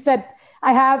email and she said,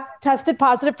 "I have tested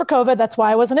positive for COVID. That's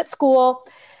why I wasn't at school."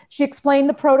 She explained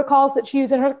the protocols that she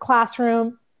used in her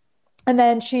classroom. And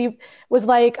then she was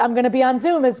like, "I'm going to be on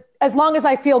Zoom as long as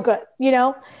I feel good,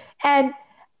 And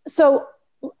so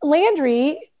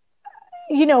Landry,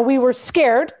 we were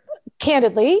scared,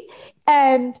 candidly.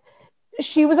 And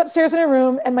she was upstairs in her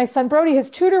room, and my son Brody,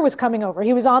 his tutor, was coming over.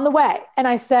 He was on the way. And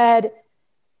I said,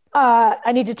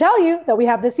 "I need to tell you that we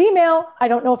have this email. I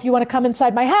don't know if you want to come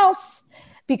inside my house,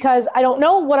 because I don't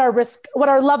know what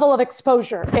our level of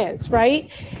exposure is." Right.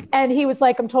 And he was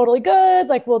like, "I'm totally good.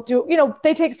 Like, we'll do,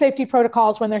 they take safety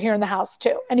protocols when they're here in the house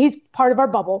too. And he's part of our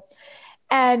bubble."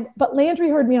 But Landry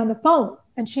heard me on the phone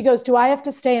and she goes, "Do I have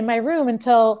to stay in my room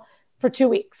for 2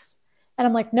 weeks?" And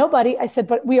I'm like, "No, buddy." I said,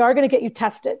 "But we are going to get you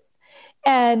tested."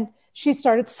 And she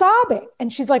started sobbing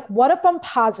and she's like, "What if I'm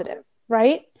positive?"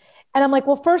 Right. And I'm like,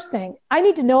 "Well, first thing, I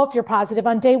need to know if you're positive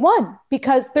on day one,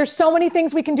 because there's so many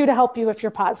things we can do to help you if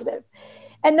you're positive.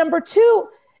 And number two,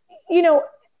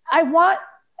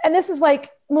 and this is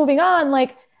like moving on,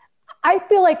 like, I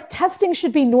feel like testing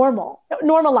should be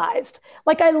normalized.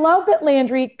 Like, I love that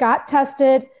Landry got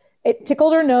tested. It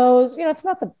tickled her nose. It's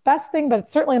not the best thing, but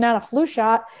it's certainly not a flu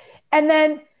shot. And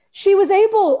then she was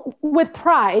able, with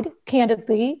pride,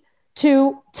 candidly,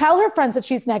 to tell her friends that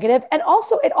she's negative. And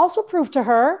also, it also proved to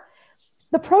her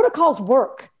the protocols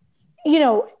work.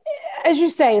 As you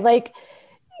say, like,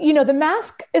 the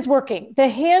mask is working, the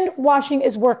hand washing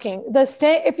is working.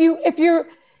 If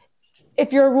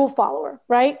you're a rule follower,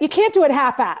 right? You can't do it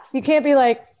half-ass. You can't be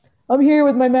like, "I'm here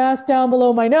with my mask down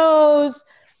below my nose,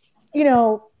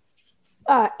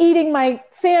 eating my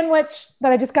sandwich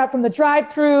that I just got from the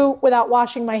drive-through without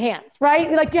washing my hands," right?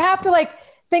 Like, you have to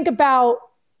think about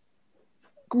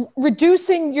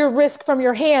reducing your risk from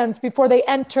your hands before they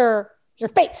enter your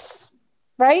face,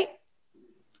 right?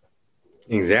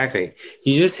 Exactly.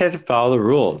 You just had to follow the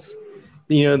rules.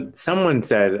 Someone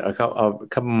said a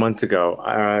couple months ago,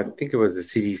 I think it was the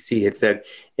CDC, had said,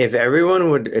 if everyone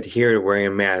would adhere to wearing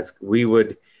a mask, we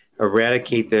would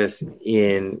eradicate this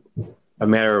in a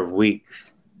matter of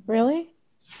weeks. Really?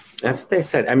 That's what they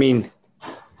said. I mean,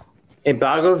 it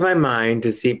boggles my mind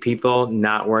to see people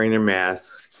not wearing their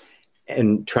masks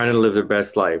and trying to live their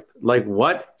best life. Like,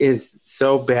 what is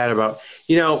so bad about,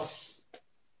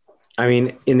 I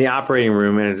mean, in the operating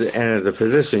room and as a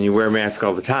physician, you wear a mask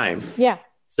all the time. Yeah.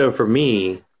 So for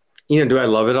me, do I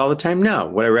love it all the time? No.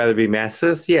 Would I rather be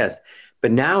maskless? Yes.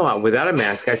 But now without a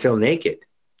mask, I feel naked.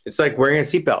 It's like wearing a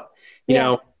seatbelt.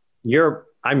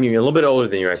 I'm a little bit older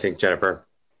than you, I think, Jennifer.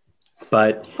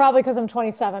 But probably because I'm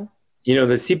 27. The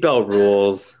seatbelt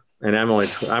rules, and I'm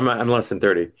less than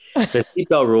 30. The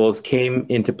seatbelt rules came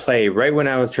into play right when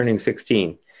I was turning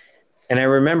 16. And I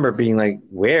remember being like,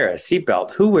 wear a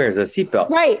seatbelt. Who wears a seatbelt?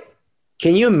 Right.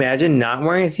 Can you imagine not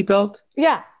wearing a seatbelt?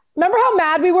 Yeah. Remember how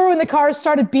mad we were when the cars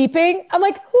started beeping? I'm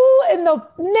like, who in the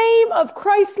name of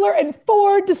Chrysler and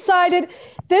Ford decided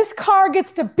this car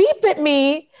gets to beep at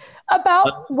me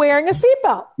about wearing a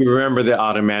seatbelt? You remember the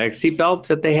automatic seatbelts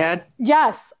that they had?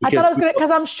 Yes. I thought I was going to,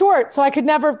 because I'm short, so it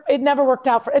never worked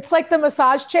out it's like the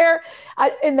massage chair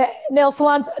in the nail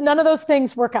salons. None of those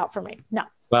things work out for me. No.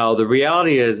 Well, the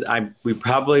reality is we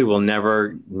probably will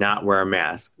never not wear a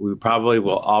mask. We probably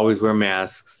will always wear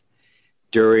masks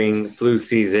during flu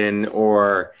season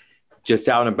or just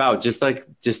out and about, just like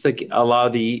a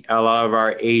lot of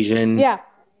our Asian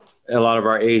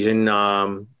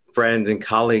friends and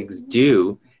colleagues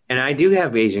do. And I do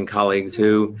have Asian colleagues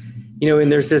who in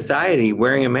their society,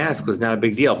 wearing a mask was not a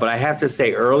big deal. But I have to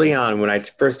say, early on, when I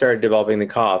first started developing the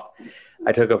cough,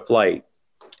 I took a flight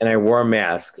and I wore a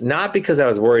mask, not because I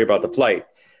was worried about the flight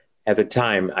at the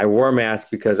time. I wore a mask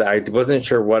because I wasn't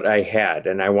sure what I had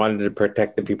and I wanted to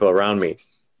protect the people around me.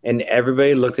 And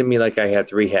everybody looked at me like I had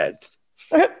three heads.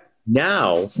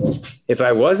 Now, if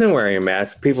I wasn't wearing a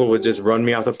mask, people would just run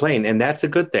me off the plane. And that's a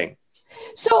good thing.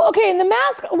 So, okay, in the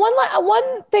mask, one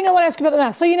thing I want to ask you about the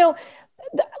mask. So,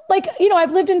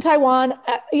 I've lived in Taiwan,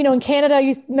 in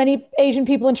Canada, many Asian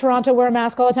people in Toronto wear a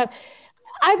mask all the time.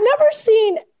 I've never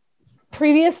seen,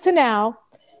 previous to now,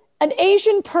 an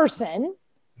Asian person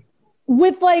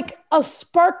with like a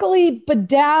sparkly,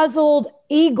 bedazzled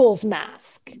Eagles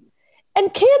mask.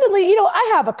 And candidly,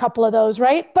 I have a couple of those,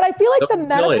 right? But I feel like the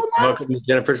medical mask... Welcome to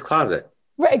Jennifer's closet.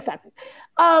 Right, exactly.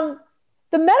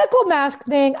 The medical mask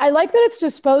thing, I like that it's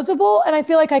disposable, and I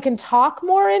feel like I can talk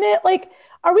more in it. Like,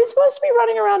 are we supposed to be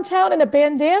running around town in a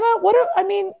bandana? What are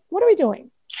we doing?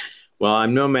 Well,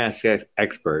 I'm no mask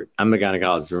expert. I'm the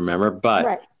gynecologist, remember? But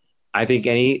right. I think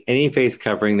any face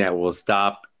covering that will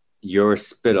stop your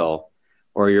spittle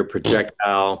or your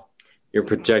projectile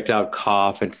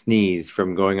cough and sneeze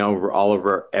from going all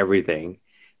over everything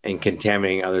and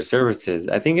contaminating other surfaces,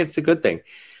 I think it's a good thing.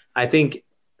 I think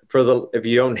if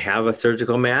you don't have a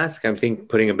surgical mask, I think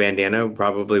putting a bandana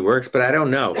probably works, but I don't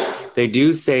know. They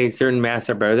do say certain masks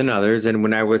are better than others. And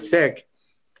when I was sick,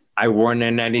 I wore an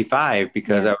N95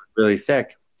 because I was really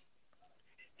sick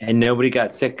and nobody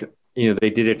got sick. They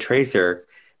did a tracer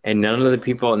and none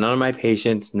of my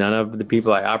patients, none of the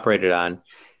people I operated on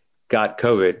got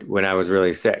COVID when I was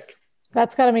really sick.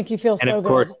 That's got to make you feel so good. And of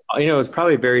course, it was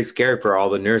probably very scary for all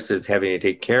the nurses having to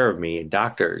take care of me and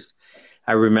doctors.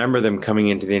 I remember them coming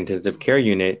into the intensive care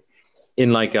unit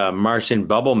in like a Martian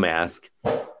bubble mask,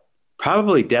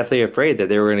 probably deathly afraid that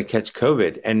they were going to catch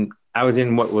COVID. And I was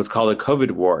in what was called a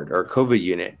COVID ward or COVID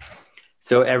unit.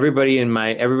 So everybody in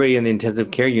the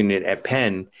intensive care unit at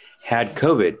Penn had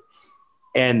COVID,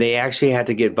 and they actually had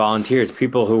to get volunteers,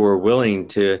 people who were willing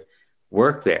to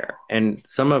work there. And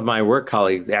some of my work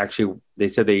colleagues they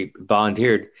said they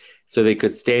volunteered so they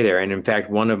could stay there. And in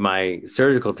fact, one of my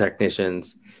surgical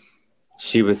technicians,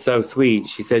 she was so sweet.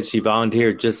 She said she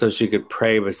volunteered just so she could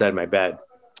pray beside my bed.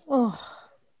 Oh.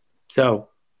 So,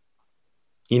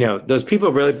 those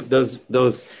people really, those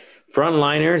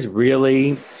frontliners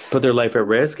really put their life at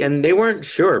risk, and they weren't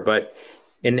sure, but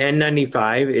an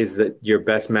N95 is your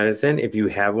best medicine if you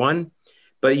have one,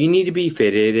 but you need to be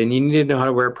fitted and you need to know how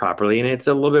to wear it properly. And it's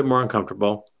a little bit more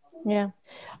uncomfortable. Yeah.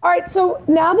 All right. So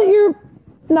now that you're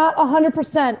not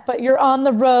 100%, but you're on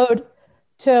the road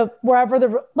to wherever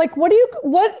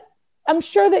what I'm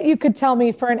sure that you could tell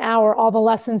me for an hour all the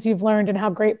lessons you've learned and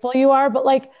how grateful you are, but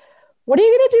what are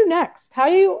you going to do next? How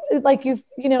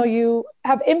you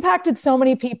have impacted so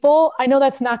many people. I know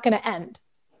that's not going to end.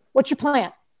 What's your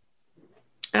plan?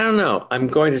 I don't know. I'm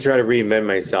going to try to reinvent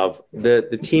myself.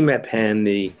 The team at Penn,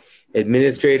 the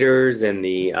administrators and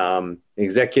the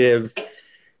executives,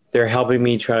 they're helping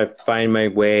me try to find my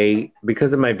way.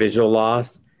 Because of my visual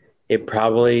loss, it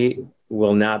probably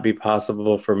will not be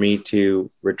possible for me to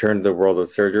return to the world of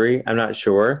surgery. I'm not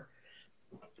sure.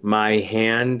 My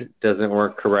hand doesn't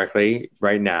work correctly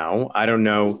right now. I don't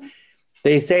know.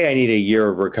 They say I need a year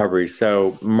of recovery.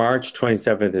 So March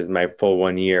 27th is my full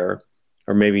 1 year,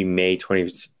 or maybe May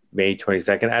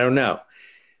 22nd. I don't know.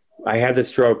 I had the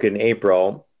stroke in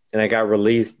April and I got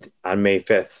released on May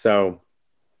 5th. So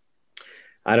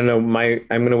I don't know. I'm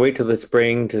going to wait till the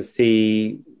spring to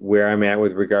see where I'm at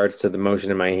with regards to the motion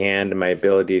in my hand and my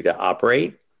ability to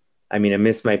operate. I mean, I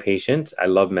miss my patients. I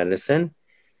love medicine.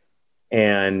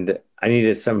 And I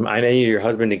needed your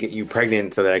husband to get you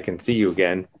pregnant so that I can see you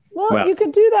again. Well, you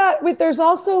could do that there's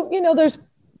also, there's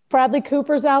Bradley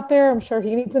Cooper's out there. I'm sure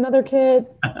he needs another kid.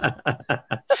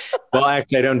 Well,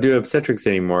 actually, I don't do obstetrics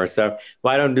anymore. So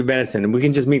I don't do medicine. We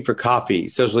can just meet for coffee,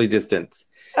 socially distanced.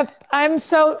 I'm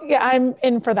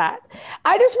in for that.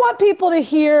 I just want people to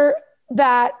hear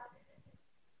that.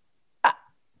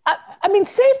 I mean,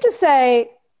 safe to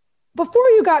say, before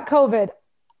you got COVID,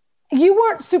 you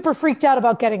weren't super freaked out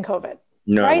about getting COVID,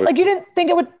 no, right? You didn't think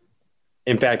it would.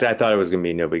 In fact, I thought it was going to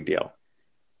be no big deal.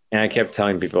 And I kept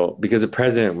telling people, because the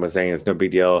president was saying it's no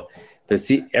big deal.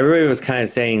 Everybody was kind of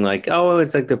saying oh,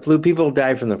 it's like the flu. People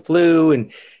die from the flu.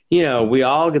 And, we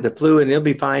all get the flu and it'll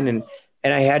be fine. And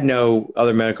I had no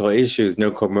other medical issues,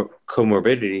 no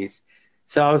comorbidities.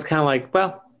 So I was kind of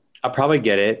well, I'll probably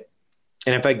get it.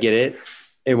 And if I get it,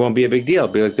 it won't be a big deal.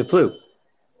 It'll be like the flu.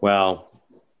 Well,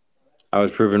 I was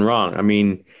proven wrong. I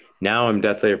mean, now I'm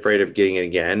deathly afraid of getting it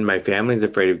again. My family's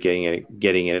afraid of getting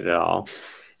it at all.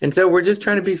 And so we're just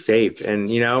trying to be safe. And,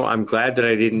 I'm glad that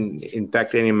I didn't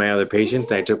infect any of my other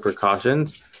patients. I took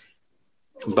precautions,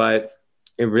 but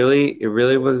it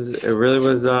really was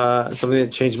something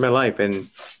that changed my life, and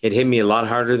it hit me a lot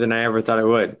harder than I ever thought it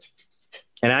would.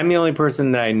 And I'm the only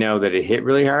person that I know that it hit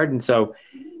really hard. And so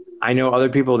I know other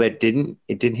people that it didn't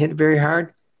hit very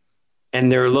hard.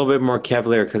 And they're a little bit more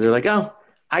cavalier because they're like, oh,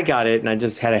 I got it. And I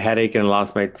just had a headache and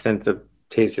lost my sense of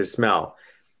taste or smell.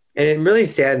 And it really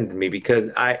saddens me because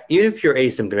even if you're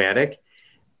asymptomatic,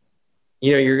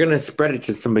 you're going to spread it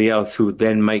to somebody else who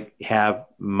then might have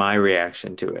my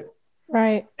reaction to it.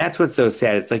 Right. That's what's so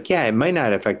sad. It's like, yeah, it might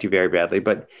not affect you very badly,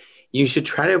 but you should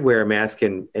try to wear a mask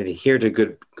and adhere to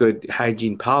good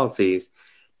hygiene policies,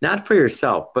 not for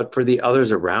yourself, but for the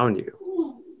others around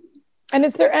you. And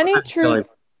is there any truth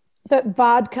that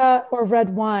vodka or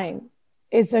red wine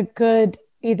is a good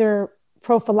either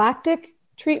prophylactic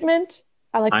treatment?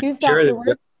 I like to use that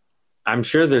word. I'm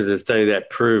sure there's a study that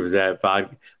proves that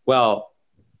vodka. Well,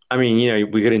 I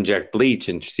mean, we could inject bleach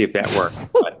and see if that works.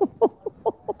 But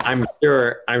I'm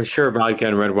sure vodka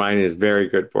and red wine is very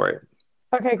good for it.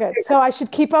 Okay, good. So I should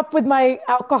keep up with my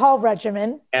alcohol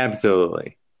regimen.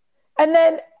 Absolutely. And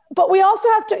then, but we also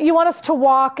you want us to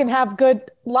walk and have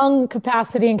good lung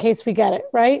capacity in case we get it,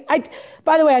 right?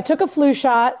 By the way, I took a flu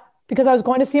shot because I was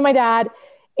going to see my dad,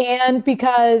 and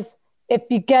because if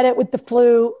you get it with the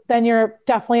flu, then you're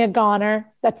definitely a goner.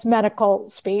 That's medical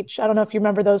speech. I don't know if you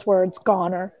remember those words,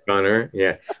 goner. Goner,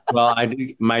 yeah. Well, I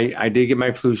did get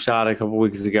my flu shot a couple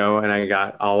weeks ago, and I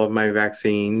got all of my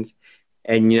vaccines.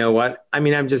 And you know what? I'm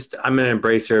an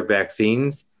embracer of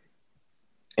vaccines.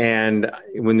 And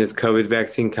when this COVID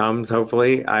vaccine comes,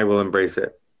 hopefully, I will embrace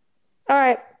it. All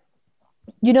right.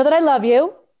 You know that I love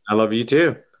you. I love you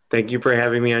too. Thank you for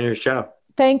having me on your show.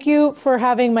 Thank you for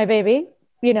having my baby.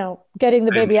 Getting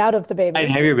the baby out of the baby. I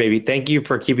didn't have your baby. Thank you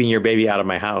for keeping your baby out of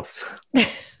my house.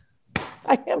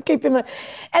 I am keeping my.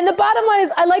 And the bottom line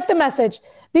is, I like the message.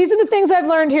 These are the things I've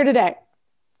learned here today.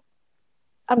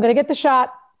 I'm going to get the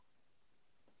shot.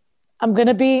 I'm going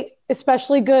to be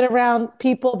especially good around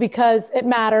people because it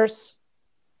matters.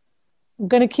 I'm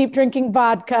going to keep drinking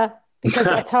vodka because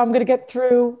that's how I'm going to get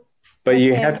through. But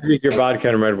you have to drink your vodka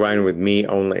and red wine with me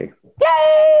only.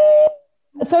 Yay!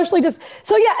 Socially just.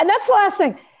 So yeah, and that's the last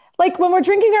thing. Like when we're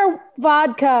drinking our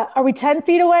vodka, are we 10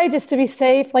 feet away just to be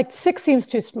safe? Like 6 seems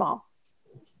too small.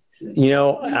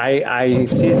 I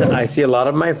see a lot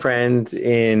of my friends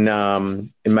in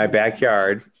my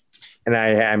backyard, and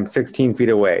I'm 16 feet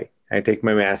away. I take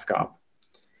my mask off.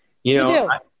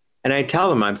 And I tell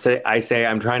them, I say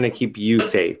I'm trying to keep you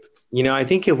safe. I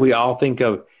think if we all think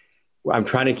of, I'm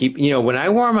trying to keep, when I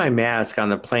wore my mask on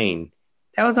the plane,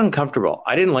 that was uncomfortable.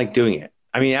 I didn't like doing it.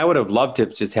 I would have loved to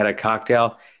have just had a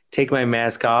cocktail, take my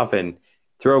mask off and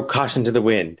throw caution to the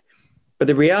wind. But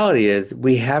the reality is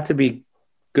we have to be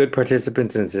good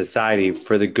participants in society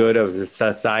for the good of the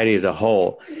society as a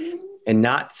whole, and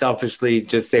not selfishly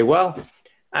just say, well,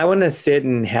 I want to sit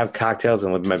and have cocktails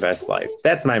and live my best life.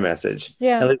 That's my message.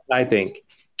 Yeah. At least I think.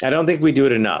 I don't think we do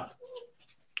it enough.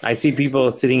 I see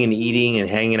people sitting and eating and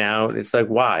hanging out. It's like,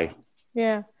 why?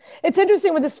 Yeah. It's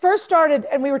interesting when this first started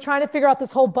and we were trying to figure out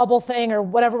this whole bubble thing or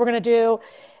whatever we're going to do.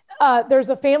 There's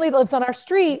a family that lives on our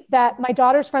street that my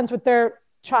daughter's friends with their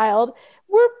child.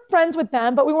 We're friends with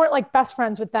them, but we weren't like best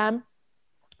friends with them.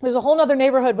 There's a whole nother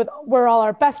neighborhood where all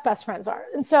our best friends are.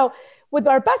 And so with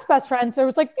our best friends, there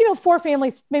was 4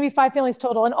 families, maybe 5 families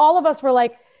total. And all of us were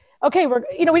like, okay,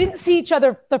 we didn't see each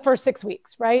other the first 6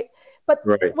 weeks. Right. But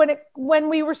right. when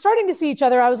we were starting to see each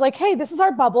other, I was like, hey, this is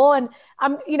our bubble. And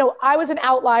I was an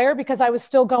outlier because I was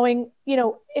still going,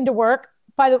 into work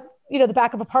by the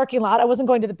back of a parking lot. I wasn't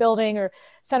going to the building or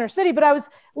Center City, but I was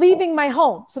leaving my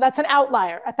home. So that's an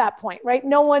outlier at that point, right?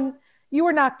 You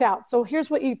were knocked out. So here's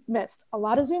what you missed: a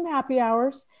lot of Zoom happy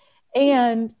hours,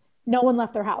 and no one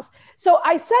left their house. So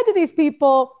I said to these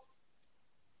people,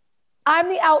 I'm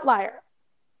the outlier,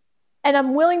 and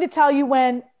I'm willing to tell you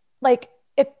when,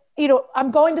 if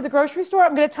I'm going to the grocery store,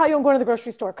 I'm going to tell you I'm going to the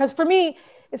grocery store. Because for me,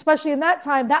 especially in that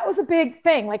time, that was a big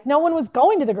thing. Like no one was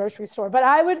going to the grocery store, but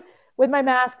I would, with my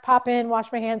mask, pop in,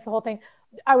 wash my hands, the whole thing.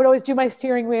 I would always do my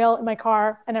steering wheel in my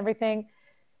car and everything.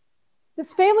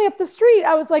 This family up the street,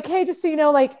 I was like, hey, just so you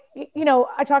know,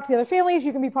 I talked to the other families,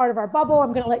 you can be part of our bubble.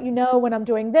 I'm going to let you know when I'm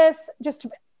doing this.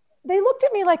 They looked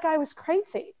at me like I was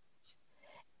crazy.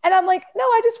 And I'm like, no,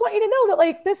 I just want you to know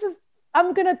that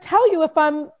I'm going to tell you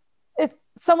if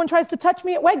someone tries to touch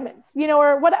me at Wegmans,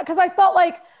 or what, because I felt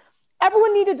like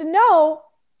everyone needed to know.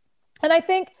 And I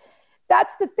think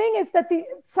that's the thing, is that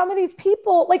some of these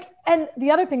people, and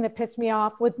the other thing that pissed me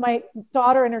off with my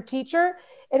daughter and her teacher,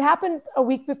 it happened a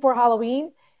week before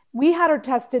Halloween. we had her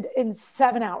tested in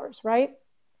 7 hours, right?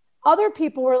 Other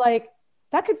people were like,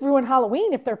 that could ruin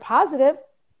Halloween if they're positive.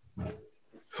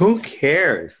 Who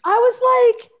cares? I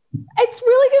was like, it's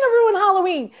really going to ruin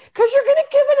Halloween because you're going to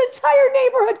give an entire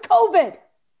neighborhood COVID.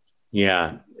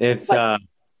 Yeah,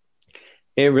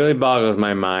 it really boggles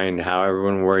my mind how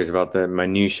everyone worries about the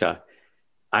minutia.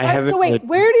 So wait,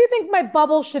 where do you think my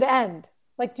bubble should end?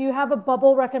 Like, do you have a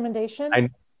bubble recommendation?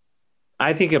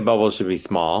 I think a bubble should be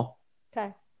small.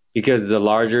 Okay. Because the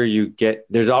larger you get,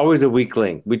 there's always a weak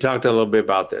link. We talked a little bit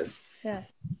about this. Yeah.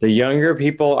 The younger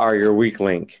people are your weak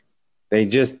link. They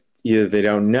just either they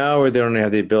don't know or they don't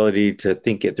have the ability to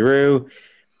think it through.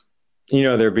 You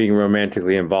know, they're being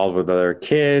romantically involved with other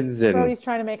kids. And Brody's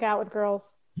trying to make out with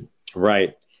girls.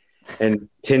 Right. And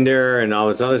Tinder and all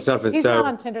this other stuff. And He's not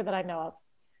on Tinder that I know of.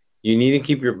 You need to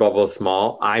keep your bubble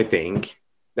small, I think.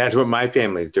 That's what my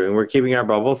family's doing. We're keeping our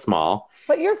bubble small.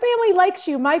 But your family likes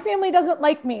you. My family doesn't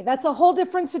like me. That's a whole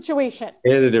different situation.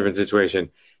 It is a different situation.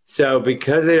 So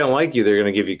because they don't like you, they're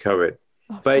going to give you COVID.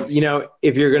 But, you know,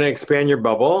 if you're going to expand your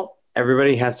bubble,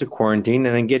 everybody has to quarantine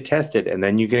and then get tested. And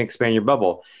then you can expand your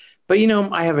bubble. But, you know,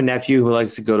 I have a nephew who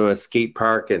likes to go to a skate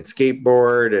park and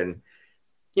skateboard. And,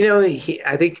 you know,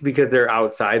 I think because they're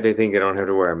outside, they think they don't have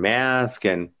to wear a mask.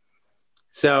 And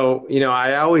so, you know,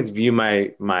 I always view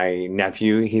my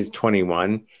nephew, he's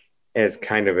 21, as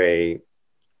kind of a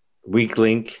weak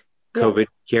link COVID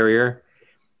carrier.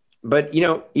 But, you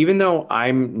know, even though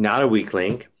I'm not a weak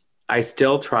link, I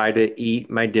still try to eat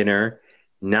my dinner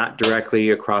not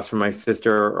directly across from my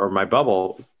sister or my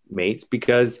bubble mates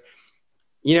because,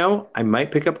 you know, I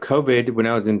might pick up COVID when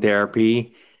I was in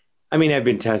therapy. I mean, I've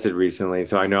been tested recently,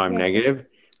 so I know I'm negative,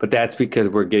 but that's because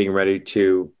we're getting ready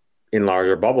to enlarge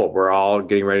our bubble. We're all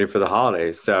getting ready for the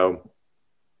holidays. So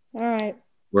all right,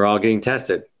 we're all getting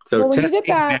tested. So when you get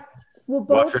back, we'll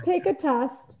both take a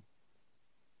test.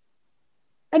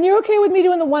 And you're okay with me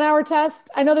doing the 1 hour test?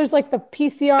 I know there's like the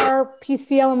PCR,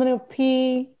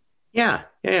 PCLMNOP. Yeah.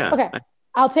 Okay.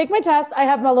 I'll take my test. I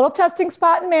have my little testing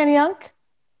spot in Manayunk.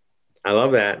 I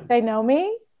love that. They know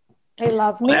me. They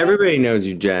love me. Well, everybody knows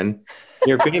you, Jen.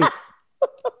 You're famous.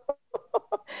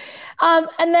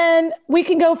 And then we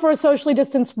can go for a socially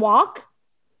distanced walk.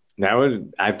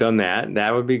 I've done that.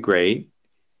 That would be great.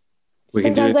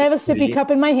 Sometimes I have a sippy cup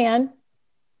in my hand.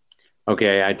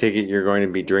 Okay. I take it you're going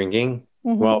to be drinking.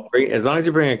 Mm-hmm. Well, as long as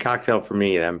you bring a cocktail for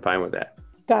me, I'm fine with that.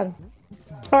 Done.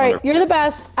 All right. Wonderful. You're the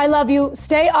best. I love you.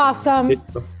 Stay awesome.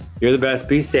 You're the best.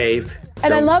 Be safe.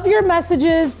 And I love your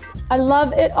messages. I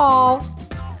love it all.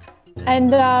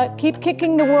 And keep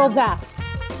kicking the world's ass.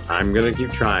 I'm going to keep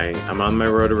trying. I'm on my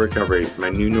road to recovery. My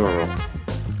new normal.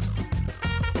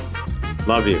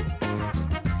 Love you.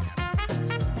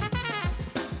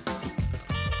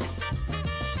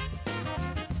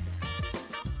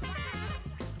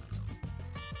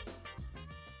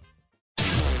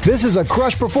 This is a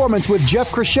Crush Performance with Jeff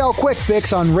Chrishell Quick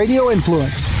Fix on Radio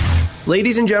Influence.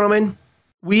 Ladies and gentlemen,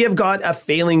 we have got a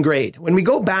failing grade. When we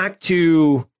go back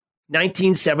to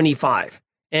 1975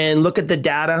 and look at the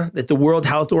data that the World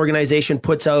Health Organization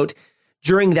puts out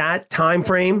during that time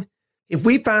frame, if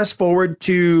we fast forward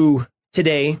to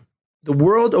today, the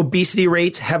world obesity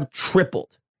rates have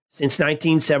tripled since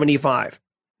 1975.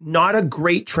 Not a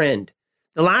great trend.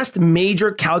 The last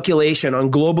major calculation on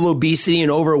global obesity and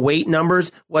overweight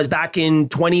numbers was back in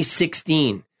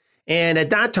 2016. And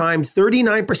at that time,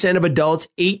 39% of adults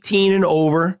 18 and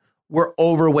over were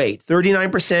overweight.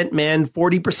 39% men,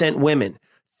 40% women.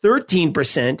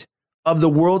 13% of the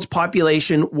world's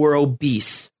population were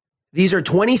obese. These are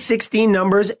 2016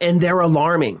 numbers, and they're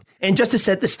alarming. And just to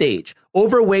set the stage,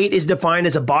 overweight is defined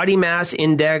as a body mass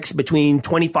index between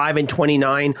 25 and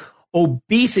 29.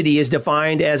 Obesity is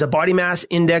defined as a body mass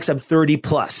index of 30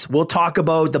 plus. We'll talk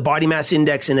about the body mass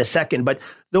index in a second, but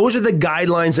those are the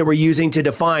guidelines that we're using to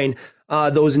define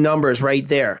those numbers right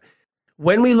there.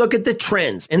 When we look at the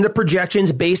trends and the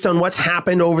projections based on what's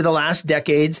happened over the last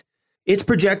decades, it's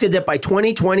projected that by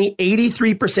 2020,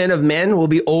 83% of men will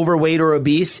be overweight or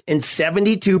obese and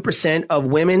 72% of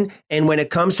women. And when it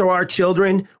comes to our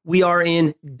children, we are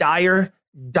in dire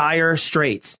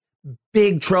straits.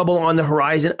 Big trouble on the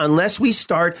horizon unless we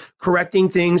start correcting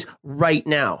things right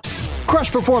now.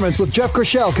 Crush Performance with Jeff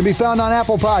Chrishell can be found on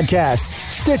Apple Podcasts,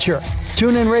 Stitcher,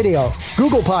 TuneIn Radio,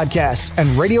 Google Podcasts, and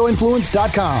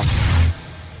RadioInfluence.com.